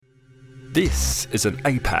This is an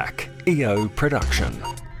APAC EO production.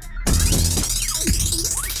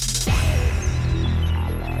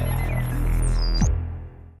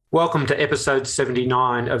 Welcome to episode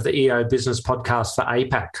 79 of the EO Business Podcast for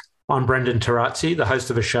APAC. I'm Brendan Tarazzi, the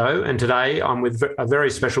host of a show, and today I'm with a very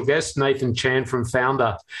special guest, Nathan Chan from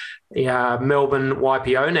Founder, Melbourne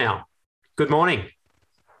YPO now. Good morning.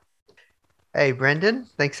 Hey, Brendan.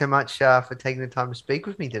 Thanks so much for taking the time to speak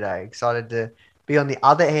with me today. Excited to be on the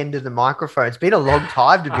other end of the microphone. It's been a long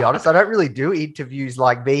time, to be honest. I don't really do interviews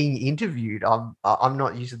like being interviewed. I'm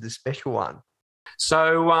not used to the special one.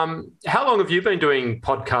 So how long have you been doing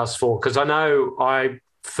podcasts for? Because I know I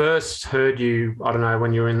first heard you, I don't know,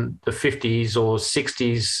 when you were in the 50s or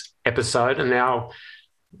 60s episode, and now,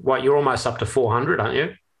 you're almost up to 400, aren't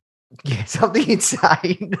you? Yeah, something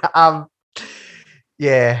insane.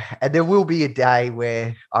 Yeah, and there will be a day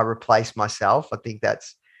where I replace myself. I think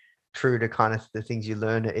that's true to kind of the things you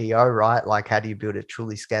learn at EO, right? Like, how do you build a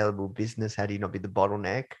truly scalable business? How do you not be the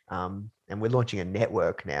bottleneck? And we're launching a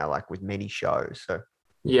network now, like with many shows. So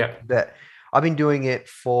yeah, but I've been doing it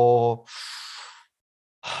for,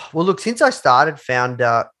 well, look, since I started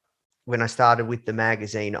Founder, when I started with the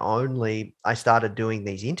magazine only, I started doing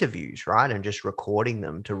these interviews, right? And just recording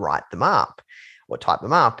them to write them up or type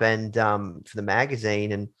them up and for the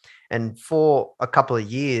magazine. And for a couple of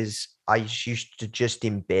years, I used to just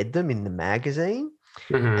embed them in the magazine.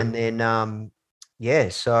 Mm-hmm. And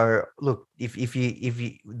then, so look, if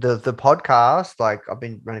you the podcast, like I've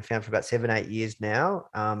been running Founder for about 7-8 years now.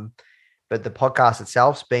 But the podcast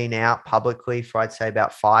itself's been out publicly for, I'd say,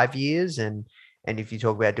 about 5 years. And if you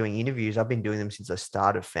talk about doing interviews, I've been doing them since I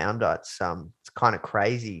started Founder. It's kind of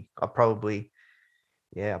crazy. I probably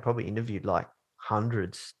interviewed like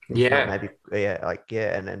hundreds. Yeah.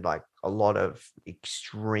 And then like a lot of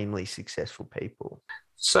extremely successful people.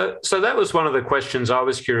 So that was one of the questions I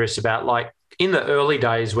was curious about. Like in the early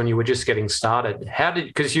days when you were just getting started,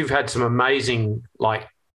 because you've had some amazing, like,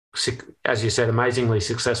 as you said, amazingly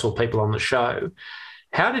successful people on the show.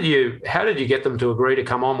 How did you get them to agree to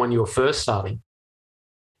come on when you were first starting?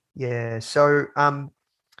 Yeah. So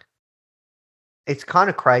it's kind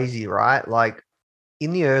of crazy, right? Like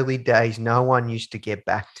in the early days, no one used to get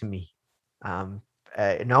back to me.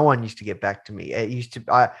 No one used to get back to me.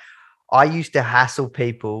 I used to hassle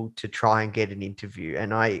people to try and get an interview,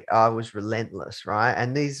 and I was relentless, right?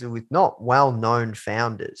 And these are with not well-known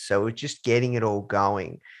founders, so we're just getting it all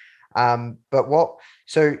going. So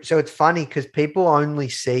it's funny because people only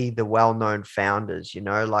see the well-known founders,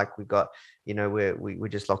 like we got, we're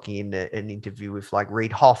just locking in an interview with like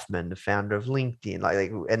Reid Hoffman, the founder of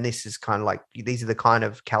LinkedIn, and this is kind of like, these are the kind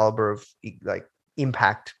of caliber of like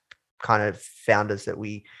impact kind of founders that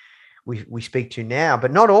we speak to now,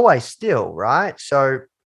 but not always still, right? So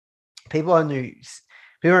people don't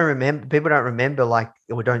remember like,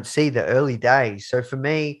 or don't see the early days. So for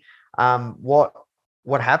me,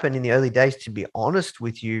 what happened in the early days, to be honest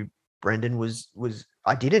with you, Brendan, was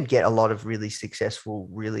I didn't get a lot of really successful,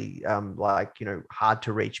 really hard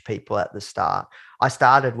to reach people at the start. I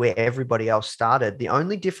started where everybody else started. The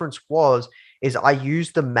only difference is I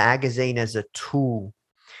used the magazine as a tool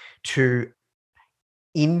to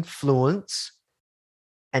influence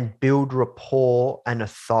and build rapport and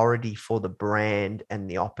authority for the brand and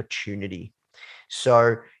the opportunity.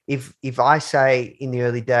 So if I say in the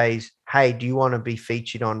early days, hey, do you want to be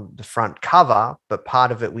featured on the front cover, but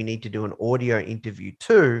part of it, we need to do an audio interview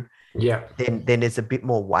too. Yeah. Then there's a bit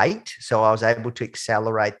more weight. So I was able to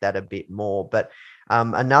accelerate that a bit more. But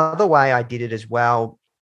another way I did it as well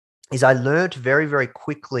is I learned very, very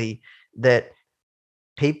quickly that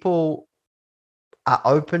people are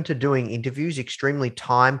open to doing interviews. Extremely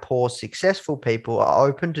time poor, successful people are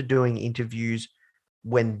open to doing interviews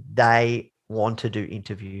when they want to do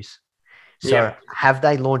interviews. So Have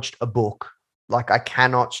they launched a book? Like, I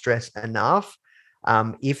cannot stress enough.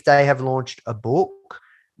 If they have launched a book,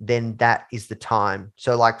 then that is the time.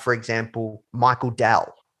 So like, for example, Michael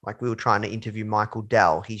Dell, like we were trying to interview Michael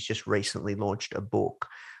Dell. He's just recently launched a book.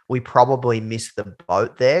 We probably missed the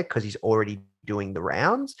boat there because he's already doing the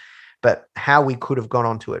rounds. But how we could have gone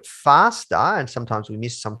onto it faster, and sometimes we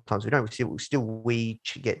miss, sometimes we don't. We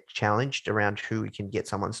get challenged around who we can get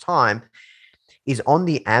someone's time, is on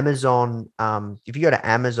the Amazon. If you go to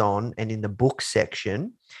Amazon and in the book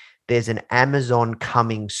section, there's an Amazon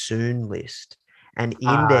coming soon list. And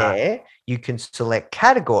in there, you can select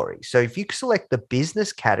categories. So if you select the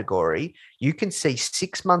business category, you can see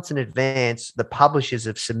 6 months in advance, the publishers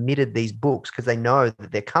have submitted these books because they know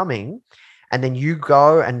that they're coming. And then you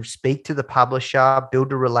go and speak to the publisher,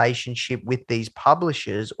 build a relationship with these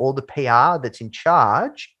publishers or the PR that's in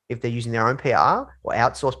charge, if they're using their own PR or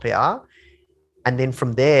outsource PR. And then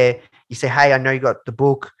from there, you say, hey, I know you got the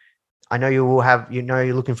book. I know you will have,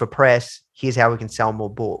 you're looking for press. Here's how we can sell more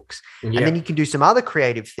books. Yeah. And then you can do some other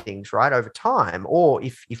creative things, right, over time. Or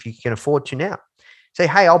if you can afford to now, say,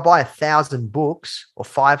 hey, I'll buy 1,000 books or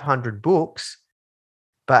 500 books,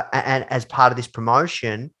 and as part of this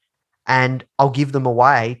promotion, and I'll give them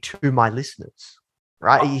away to my listeners.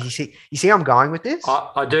 Right? You see how I'm going with this?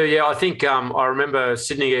 I do, yeah. I think I remember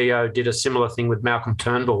Sydney EO did a similar thing with Malcolm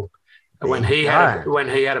Turnbull when he had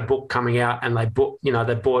a book coming out, and they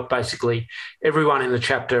bought basically everyone in the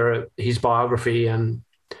chapter his biography, and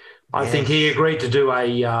I think he agreed to do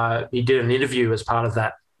he did an interview as part of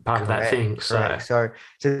that thing. Correct. So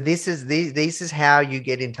this is how you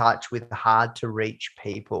get in touch with hard to reach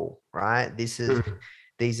people, right? This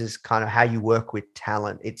is kind of how you work with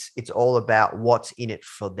talent. It's all about what's in it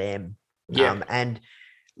for them. Yeah. And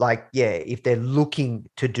if they're looking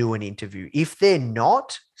to do an interview, if they're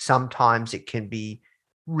not, sometimes it can be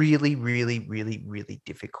really, really, really, really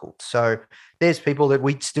difficult. So there's people that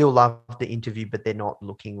we'd still love to interview, but they're not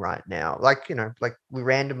looking right now. Like we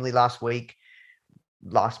randomly last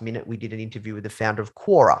minute, we did an interview with the founder of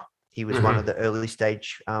Quora. He was one of the early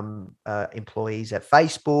stage employees at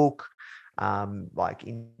Facebook,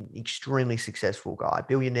 extremely successful guy,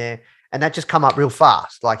 billionaire. And that just come up real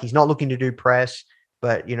fast. Like, he's not looking to do press,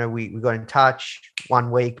 but we got in touch 1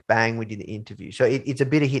 week, bang, we did the interview. So it's a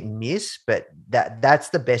bit of hit and miss, but that's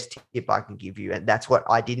the best tip I can give you. And that's what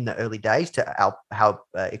I did in the early days to help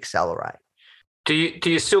accelerate. Do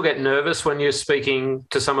you still get nervous when you're speaking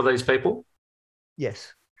to some of these people?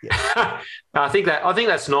 Yes. I think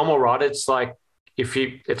that's normal, right? It's like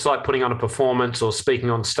it's like putting on a performance or speaking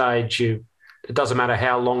on stage. It doesn't matter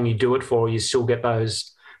how long you do it for, you still get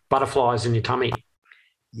those butterflies in your tummy.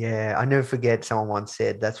 Yeah, I never forget. Someone once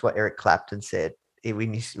said that's what Eric Clapton said.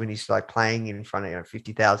 When he's like playing in front of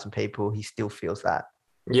 50,000 people, he still feels that.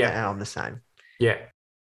 Yeah, and I'm the same. Yeah,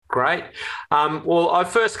 great. Well, I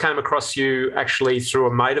first came across you actually through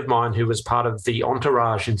a mate of mine who was part of the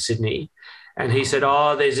entourage in Sydney. And he said,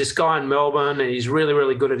 there's this guy in Melbourne and he's really,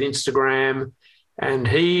 really good at Instagram. And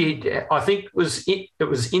I think it was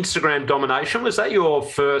Instagram domination. Was that your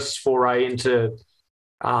first foray into,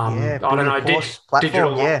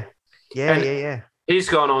 digital? Yeah. He's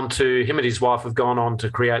gone on to, him and his wife have gone on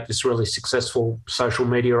to create this really successful social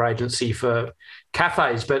media agency for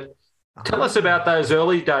cafes. But tell us about those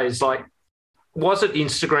early days. Like, was it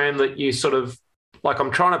Instagram that you sort of, like,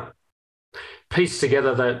 I'm trying to piece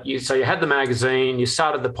together that you had the magazine, you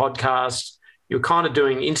started the podcast, you're kind of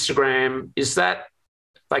doing Instagram. Is that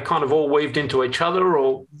they kind of all weaved into each other,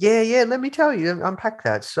 or? Yeah. Let me tell you, unpack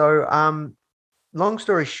that. So, long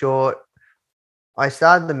story short, I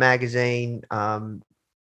started the magazine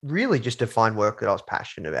really just to find work that I was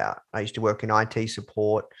passionate about. I used to work in IT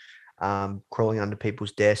support, crawling under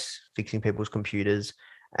people's desks, fixing people's computers.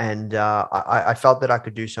 And I felt that I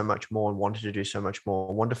could do so much more and wanted to do so much more.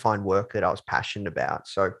 I wanted to find work that I was passionate about.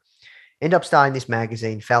 So ended up starting this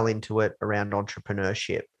magazine, fell into it around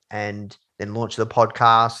entrepreneurship, and then launched the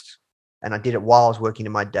podcast. And I did it while I was working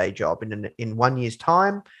in my day job. And in 1 year's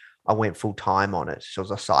time, I went full time on it. So it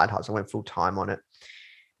was a side hustle. I went full time on it.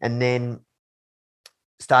 And then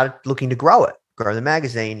started looking to grow the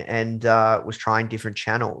magazine, and was trying different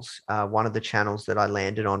channels. One of the channels that I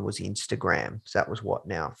landed on was Instagram. So that was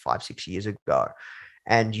 5-6 years ago,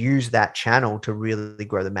 and used that channel to really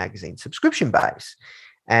grow the magazine subscription base.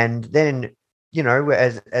 And then,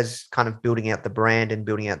 as kind of building out the brand and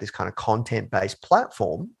building out this kind of content-based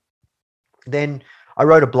platform, then I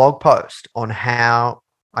wrote a blog post on how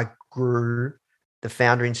I grew the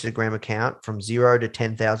founder Instagram account from 0 to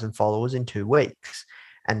 10,000 followers in 2 weeks.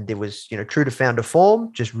 And there was, true to founder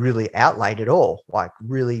form, just really outlaid it all, like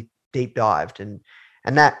really deep dived. And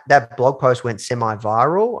that blog post went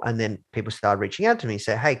semi-viral. And then people started reaching out to me and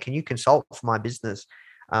say, hey, can you consult for my business?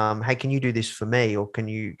 Hey, can you do this for me? Or can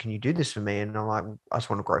you do this for me? And I'm like, I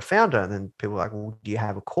just want to grow founder. And then people were like, well, do you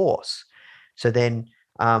have a course? So then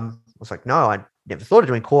I was like, no, I never thought of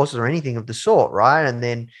doing courses or anything of the sort. Right. And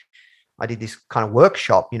then I did this kind of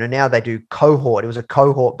workshop. Now they do cohort. It was a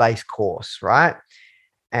cohort-based course. Right.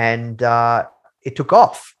 And it took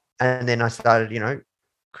off. And then I started,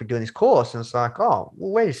 doing this course. And it's like, oh,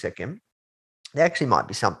 well, wait a second. There actually might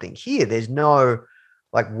be something here. There's no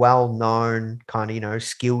well-known kind of,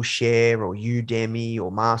 Skillshare or Udemy or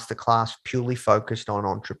masterclass purely focused on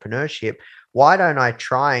entrepreneurship. Why don't I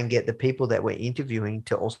try and get the people that we're interviewing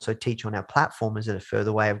to also teach on our platform as a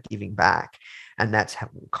further way of giving back? And that's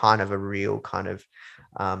kind of a real kind of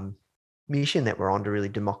mission that we're on to really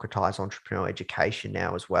democratize entrepreneurial education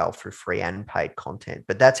now as well through free and paid content.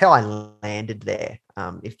 But that's how I landed there,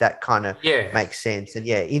 if that kind of makes sense. And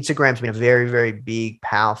yeah, Instagram's been a very, very big,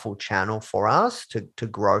 powerful channel for us to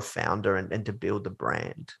grow Founder and to build the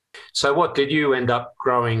brand. So what did you end up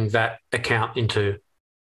growing that account into?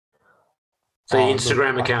 The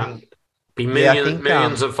Instagram account? Be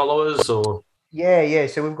millions of followers or? Yeah.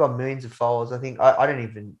 So we've got millions of followers. I think I don't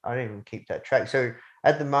even keep that track. So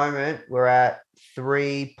at the moment we're at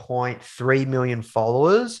 3.3 million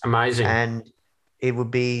followers. Amazing. And it would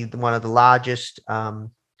be one of the largest.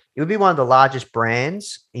 It would be one of the largest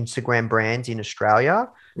brands, Instagram brands in Australia.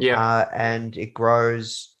 Yeah. And it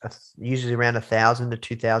grows usually around 1,000 to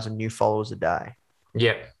 2,000 new followers a day.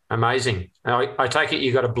 Yeah. Amazing. I take it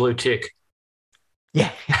you got a blue tick.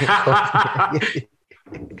 Yeah.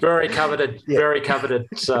 Very coveted. Yeah. Very coveted.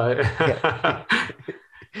 So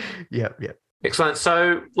yeah. Excellent.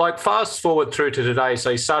 So like fast forward through to today.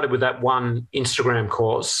 So you started with that one Instagram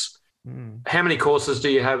course. How many courses do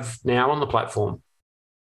you have now on the platform?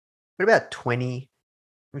 We're about 20,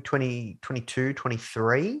 22,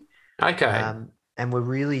 23. Okay. And we're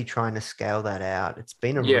really trying to scale that out. It's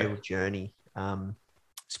been a real journey,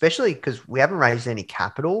 especially because we haven't raised any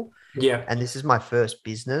capital. Yeah. And this is my first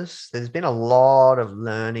business. There's been a lot of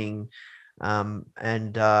learning. I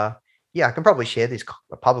can probably share this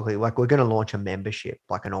publicly. Like we're going to launch a membership,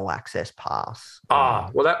 like an all access pass.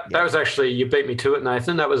 Well, that was actually, you beat me to it,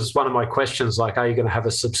 Nathan. That was one of my questions. Like, are you going to have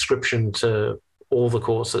a subscription to all the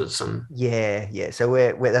courses? And yeah. So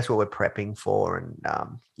that's what we're prepping for. And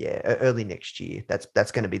early next year,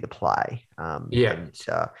 that's going to be the play. And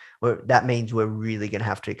that means we're really going to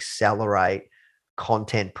have to accelerate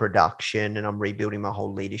content production, and I'm rebuilding my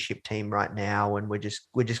whole leadership team right now, and we're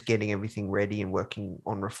just getting everything ready and working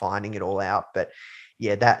on refining it all out. But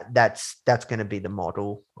yeah, that's going to be the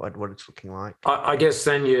model, what it's looking like. I guess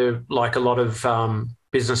then you, like a lot of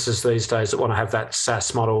businesses these days that want to have that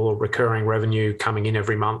SaaS model or recurring revenue coming in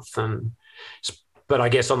every month. But I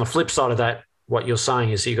guess on the flip side of that, what you're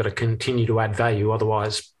saying is you've got to continue to add value,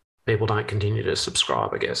 otherwise people don't continue to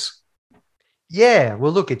subscribe, I guess. Yeah,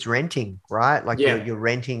 well, look, it's renting, right? Like you're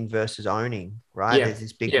renting versus owning, right? Yeah. There's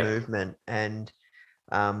this big movement, and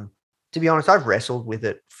to be honest, I've wrestled with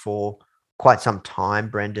it for quite some time,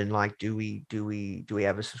 Brendan. Like, do we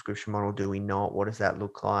have a subscription model? Do we not? What does that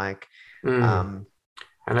look like? And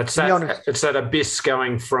it's that abyss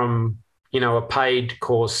going from a paid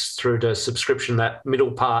course through to subscription. That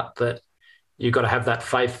middle part that you've got to have that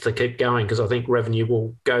faith to keep going, because I think revenue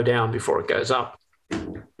will go down before it goes up.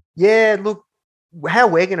 Yeah, look. How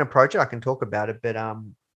we're going to approach it, I can talk about it, but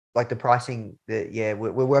like the pricing, we're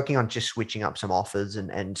working on just switching up some offers,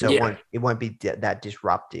 and so it won't be that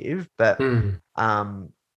disruptive. But and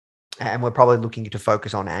we're probably looking to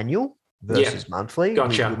focus on annual versus monthly.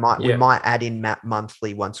 Gotcha. We might add in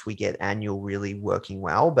monthly once we get annual really working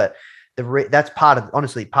well. But that's part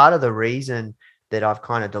of the reason that I've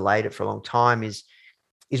kind of delayed it for a long time is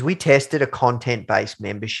we tested a content-based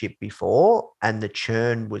membership before, and the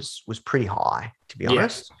churn was pretty high, to be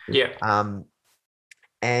honest. Yeah.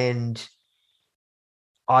 And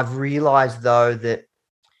I've realized though that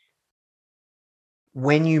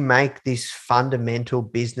when you make this fundamental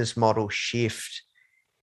business model shift,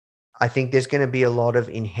 I think there's going to be a lot of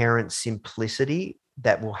inherent simplicity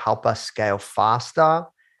that will help us scale faster.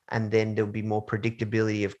 And then there'll be more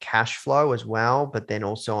predictability of cash flow as well. But then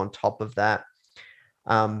also on top of that,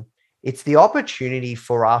 it's the opportunity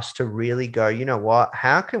for us to really go, you know what,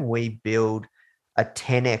 how can we build a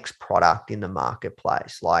 10x product in the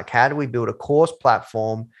marketplace? Like, how do we build a course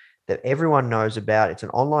platform that everyone knows about? It's an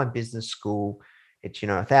online business school. It's,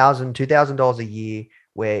 $1,000, $2,000 a year,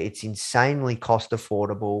 where it's insanely cost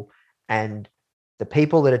affordable. And the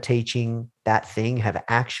people that are teaching that thing have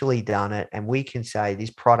actually done it. And we can say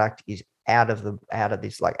this product is out of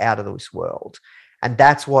this world. And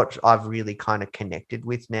that's what I've really kind of connected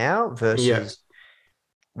with now versus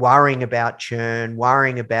worrying about churn,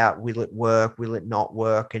 worrying about will it work, will it not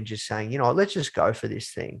work, and just saying, let's just go for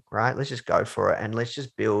this thing, right? Let's just go for it, and let's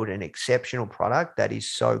just build an exceptional product that is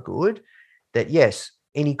so good that, yes,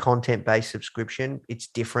 any content-based subscription, it's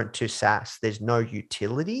different to SaaS. There's no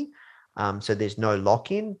utility, so there's no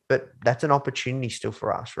lock-in, but that's an opportunity still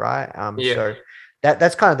for us, right? So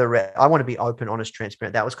that's kind of I want to be open, honest,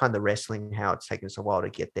 transparent. That was kind of the wrestling, how it's taken us a while to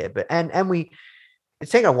get there. But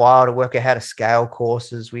it's taken a while to work out how to scale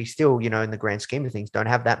courses. We still, in the grand scheme of things, don't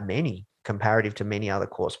have that many comparative to many other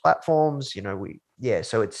course platforms.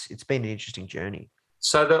 So it's been an interesting journey.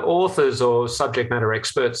 So the authors or subject matter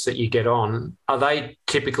experts that you get on, are they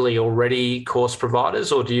typically already course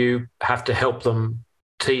providers, or do you have to help them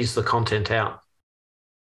tease the content out?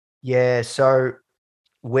 Yeah, so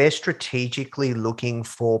we're strategically looking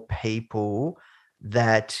for people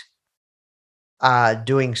that are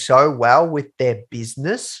doing so well with their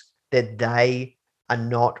business that they are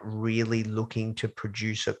not really looking to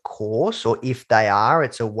produce a course, or if they are,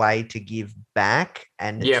 it's a way to give back,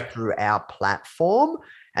 and it's through our platform.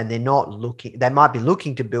 And they're not looking, they might be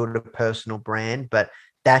looking to build a personal brand, but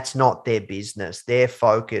that's not their business. Their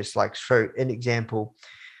focus, like for an example,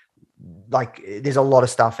 like there's a lot of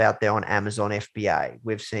stuff out there on Amazon FBA.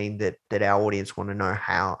 We've seen that our audience want to know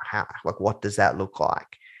how like what does that look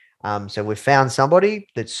like? So we've found somebody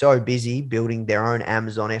that's so busy building their own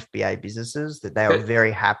Amazon FBA businesses that they are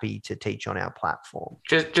very happy to teach on our platform.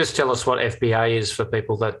 Just tell us what FBA is for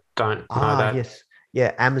people that don't know that. Yes.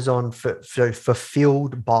 Yeah, Amazon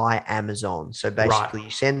fulfilled by Amazon. So basically, you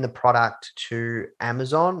send the product to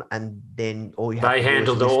Amazon, and then all you have to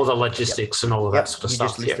handle do is all the logistics and all of that sort of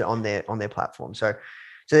stuff. You just list it on their platform. So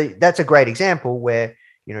that's a great example where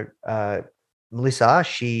Melissa,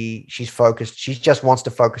 she's focused. She just wants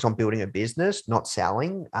to focus on building a business, not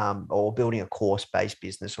selling, or building a course-based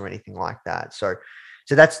business or anything like that. So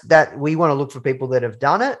that's that. We want to look for people that have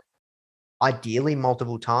done it, ideally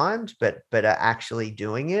multiple times, but are actually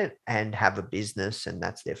doing it and have a business, and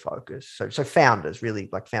that's their focus. So founders, really,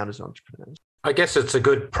 like founders and entrepreneurs. I guess it's a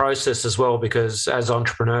good process as well, because as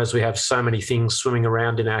entrepreneurs, we have so many things swimming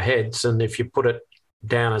around in our heads. And if you put it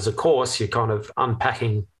down as a course, you're kind of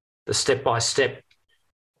unpacking the step-by-step,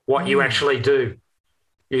 what you actually do.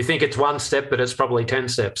 You think it's one step, but it's probably 10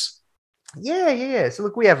 steps. Yeah. So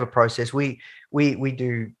look, we have a process. We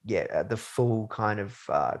do the full kind of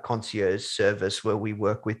concierge service where we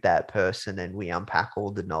work with that person and we unpack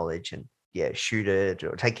all the knowledge and shoot it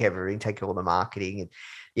or take care of everything, take care of all the marketing.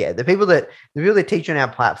 And the people that teach on our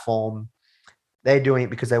platform, they're doing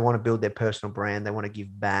it because they want to build their personal brand, they want to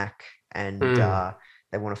give back, and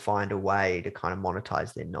they want to find a way to kind of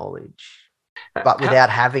monetize their knowledge, but without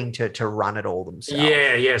having to run it all themselves.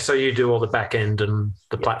 Yeah. So you do all the back end and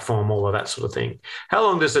the platform, all of that sort of thing. How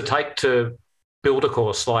long does it take to build a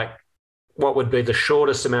course? Like, what would be the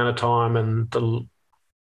shortest amount of time and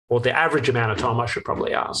the average amount of time, I should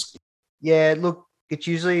probably ask? Yeah, look, it's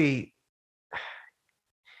usually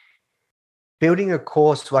building a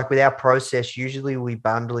course, like with our process, usually we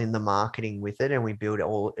bundle in the marketing with it and we build it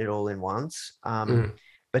all in once.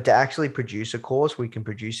 But to actually produce a course, we can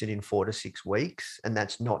produce it in 4 to 6 weeks. And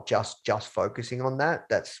that's not just focusing on that.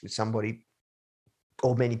 That's with somebody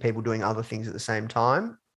or many people doing other things at the same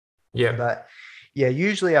time. Yeah. But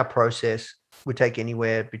usually our process would take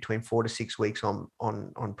anywhere between 4 to 6 weeks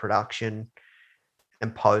on production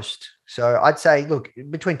and post. So I'd say, look,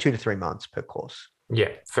 between 2 to 3 months per course. Yeah,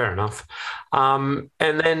 fair enough. And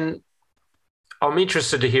then I'm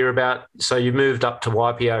interested to hear about, so you moved up to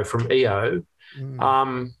YPO from EO.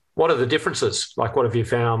 What are the differences? Like, what have you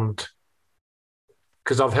found?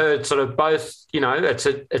 Because I've heard sort of both, it's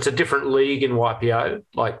a different league in YPO,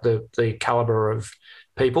 like the caliber of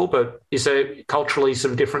people, but is there culturally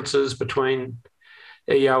some differences between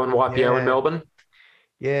EO and YPO in Melbourne?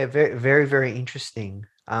 Yeah, very, very, very interesting.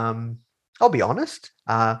 I'll be honest.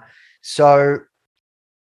 So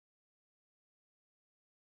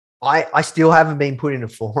I still haven't been put in a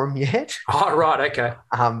forum yet. Oh, right. Okay.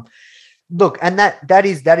 Look, and that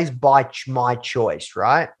is by my choice,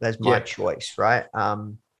 right? That's my choice, right? I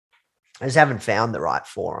just haven't found the right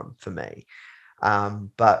forum for me.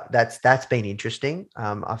 But that's been interesting.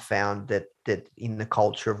 I've found that in the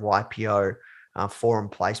culture of YPO, forum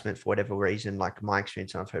placement, for whatever reason, like my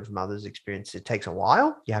experience, and I've heard from others' experience, it takes a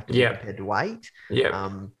while. You have to be prepared to wait.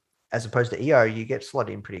 Yeah. As opposed to EO, you get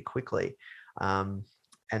slotted in pretty quickly.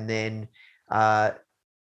 And then,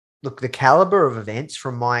 look, the caliber of events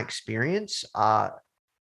from my experience are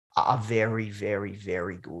very, very,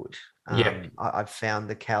 very good. I've found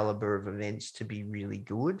the caliber of events to be really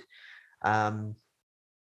good. The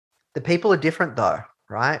people are different though,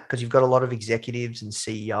 right? Because you've got a lot of executives and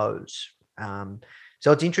CEOs.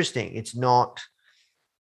 So it's interesting. It's not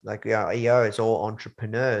like EO, it's all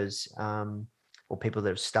entrepreneurs. Or people that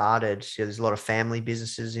have started. So there's a lot of family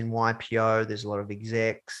businesses in YPO. There's a lot of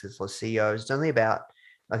execs. There's a lot of CEOs. It's only about,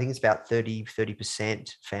 I think it's about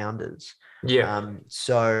 30% founders. Yeah.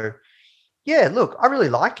 So yeah, look, I really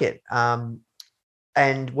like it.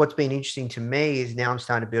 And what's been interesting to me is now I'm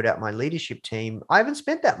starting to build out my leadership team. I haven't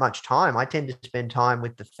spent that much time. I tend to spend time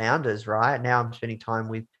with the founders, right? Now I'm spending time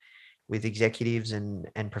with executives and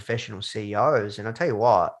professional CEOs. And I'll tell you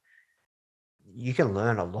what, you can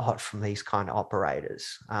learn a lot from these kind of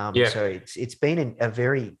operators. So it's been a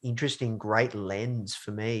very interesting, great lens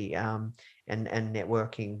for me, and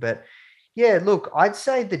networking. But Yeah, look, I'd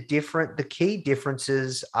say the key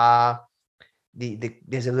differences are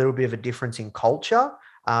there's a little bit of a difference in culture.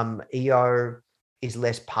 EO is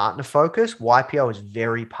less partner focused. YPO is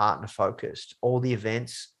very partner focused. All the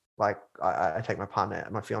events, like I take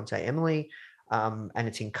my fiance Emily, and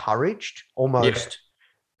it's encouraged, Yeah. almost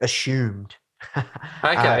assumed.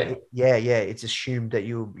 Okay. Yeah, it's assumed that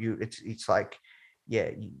it's like,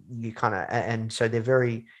 yeah, you kind of, and so they're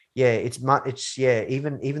very, yeah,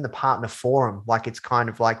 even the partner forum, like it's kind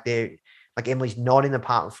of like they're like Emily's not in the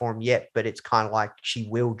partner forum yet, but it's kind of like she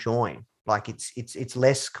will join. Like it's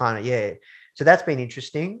less kind of, yeah. So that's been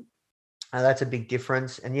interesting. That's a big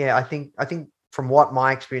difference. And yeah, I think from what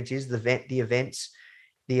my experience is, the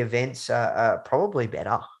events are probably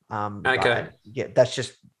better. Okay. Yeah, that's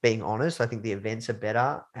just being honest. I think the events are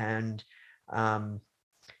better, and um,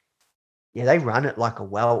 yeah, they run it like a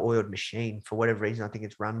well-oiled machine. For whatever reason, I think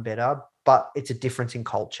it's run better, but it's a difference in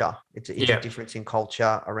culture. It's a Yeah. difference in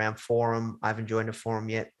culture around forum. I haven't joined a forum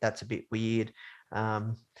yet. That's a bit weird.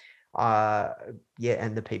 Um, uh, yeah,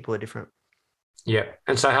 and the people are different. Yeah.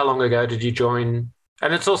 And so how long ago did you join?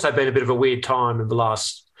 And it's also been a bit of a weird time in the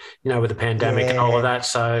last, with the pandemic and all of Yeah, that.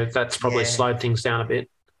 So that's probably yeah, slowed things down a bit.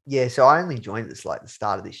 yeah. So I only joined this like the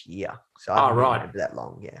start of this year, so I Oh, haven't been a right. member that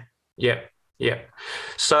long. Yeah. Yeah. Yeah.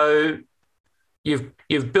 So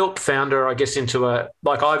you've built Founder, I guess, into a,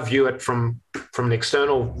 like, I view it from an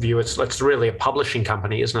external view. It's really a publishing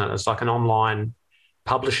company, isn't it? It's like an online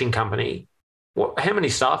publishing company. How many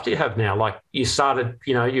staff do you have now? Like, you started,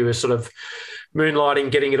 you were sort of moonlighting,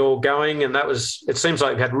 getting it all going, and it seems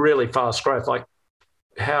like you've had really fast growth. Like,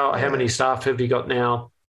 how Yeah. many staff have you got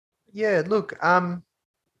now? Yeah. Look, growth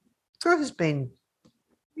has been,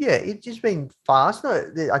 yeah, it's just been fast. No,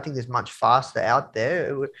 I think there's much faster out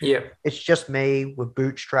there. Yeah. It's just me. We're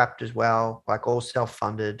bootstrapped as well, like all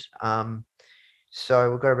self-funded.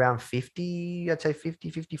 So we've got around 50, I'd say 50,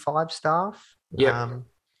 55 staff. Yep.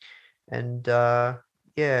 And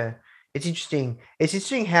yeah, it's interesting. It's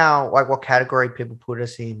interesting how, like, what category people put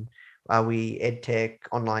us in. Are we ed tech,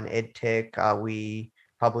 online ed tech? Are we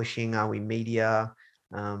publishing? Are we media?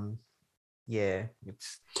 Um, yeah,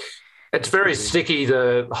 It's it's very weird. sticky,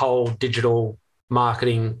 the whole digital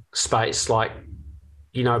marketing space. Like,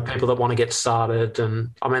 people that want to get started. And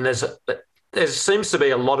I mean, there seems to be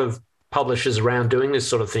a lot of publishers around doing this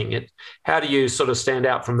sort of thing. How do you sort of stand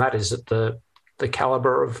out from that? Is it the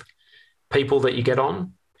caliber of people that you get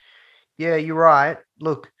on? Yeah, you're right.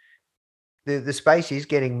 Look, the space is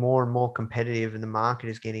getting more and more competitive, and the market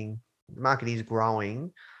is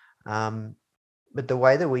growing. Um, but the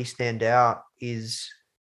way that we stand out is,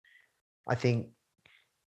 I think,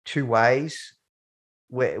 two ways.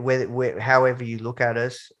 However you look at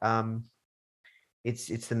us,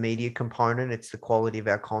 it's the media component, it's the quality of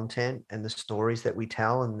our content and the stories that we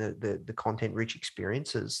tell, and the content rich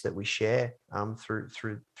experiences that we share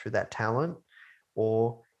through that talent,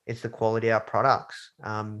 or it's the quality of our products.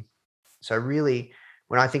 So really,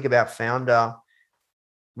 when I think about Founder,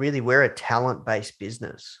 really we're a talent based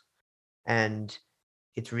business, and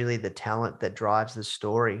it's really the talent that drives the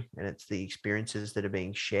story, and it's the experiences that are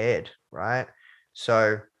being shared, right?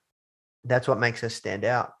 So that's what makes us stand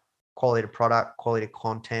out: quality of product, quality of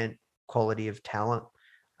content, quality of talent,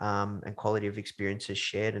 and quality of experiences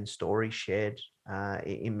shared and stories shared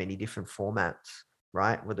in many different formats,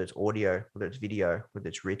 right? Whether it's audio, whether it's video, whether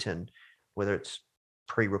it's written, whether it's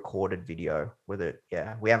pre-recorded video,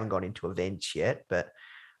 yeah, we haven't got into events yet, but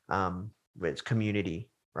it's community,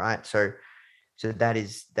 right? So that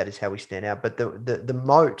is how we stand out. But the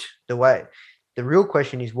moat, the real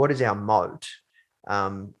question is, what is our moat?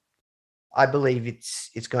 I believe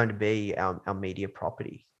it's going to be our media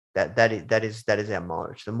property. That is our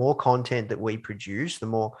moat. The more content that we produce, the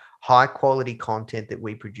more high quality content that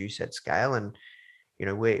we produce at scale, and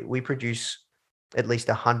we produce at least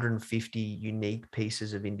 150 unique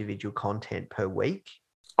pieces of individual content per week.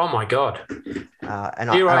 Oh my God. And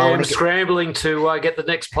Here I I am want to get scrambling to get the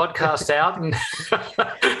next podcast out. And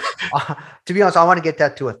to be honest, I want to get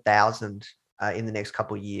that to 1,000 in the next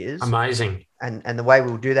couple of years. Amazing. And the way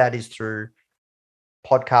we'll do that is through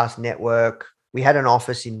podcast network. We had an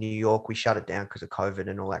office in New York. We shut it down because of COVID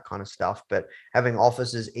and all that kind of stuff. But having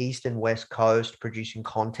offices East and West Coast, producing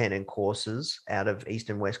content and courses out of East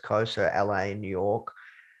and West Coast, so LA and New York,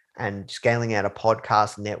 and scaling out a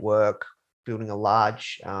podcast network, building a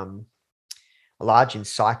large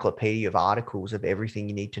encyclopedia of articles of everything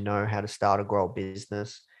you need to know how to start or grow a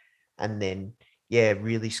business. And then, yeah,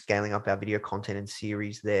 really scaling up our video content and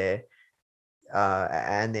series there,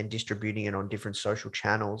 and then distributing it on different social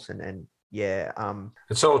channels, and Yeah.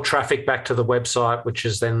 It's all traffic back to the website, which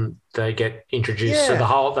is then they get introduced to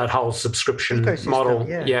that whole subscription ecosystem, model.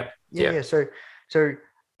 Yeah. So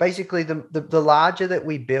basically, the larger that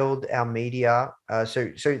we build our media,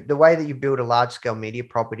 so the way that you build a large scale media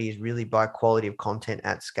property is really by quality of content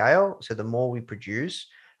at scale. So the more we produce,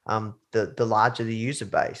 the larger the user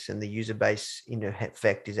base, and the user base in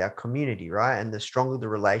effect is our community, right? And the stronger the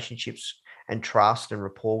relationships and trust and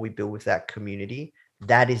rapport we build with that community,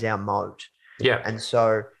 that is our moat. Yeah. And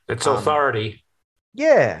so it's authority.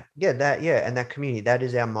 And that community, that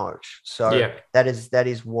is our moat. So that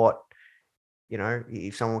is what,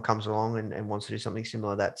 if someone comes along and wants to do something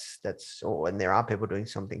similar, and there are people doing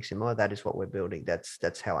something similar, that is what we're building.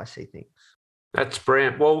 That's how I see things. That's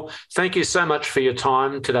brilliant. Well, thank you so much for your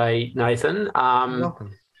time today, Nathan. You're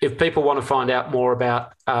welcome. If people want to find out more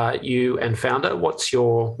about you and Founder, what's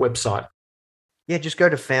your website? Yeah, just go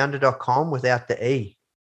to founder.com without the E.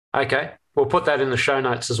 Okay. We'll put that in the show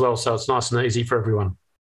notes as well, so it's nice and easy for everyone.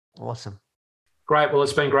 Awesome. Great. Well,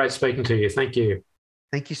 it's been great speaking to you. Thank you.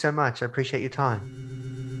 Thank you so much. I appreciate your time.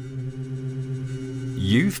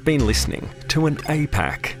 You've been listening to an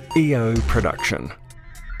APAC EO production.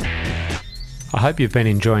 I hope you've been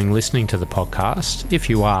enjoying listening to the podcast. If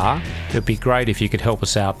you are, it would be great if you could help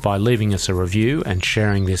us out by leaving us a review and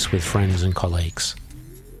sharing this with friends and colleagues.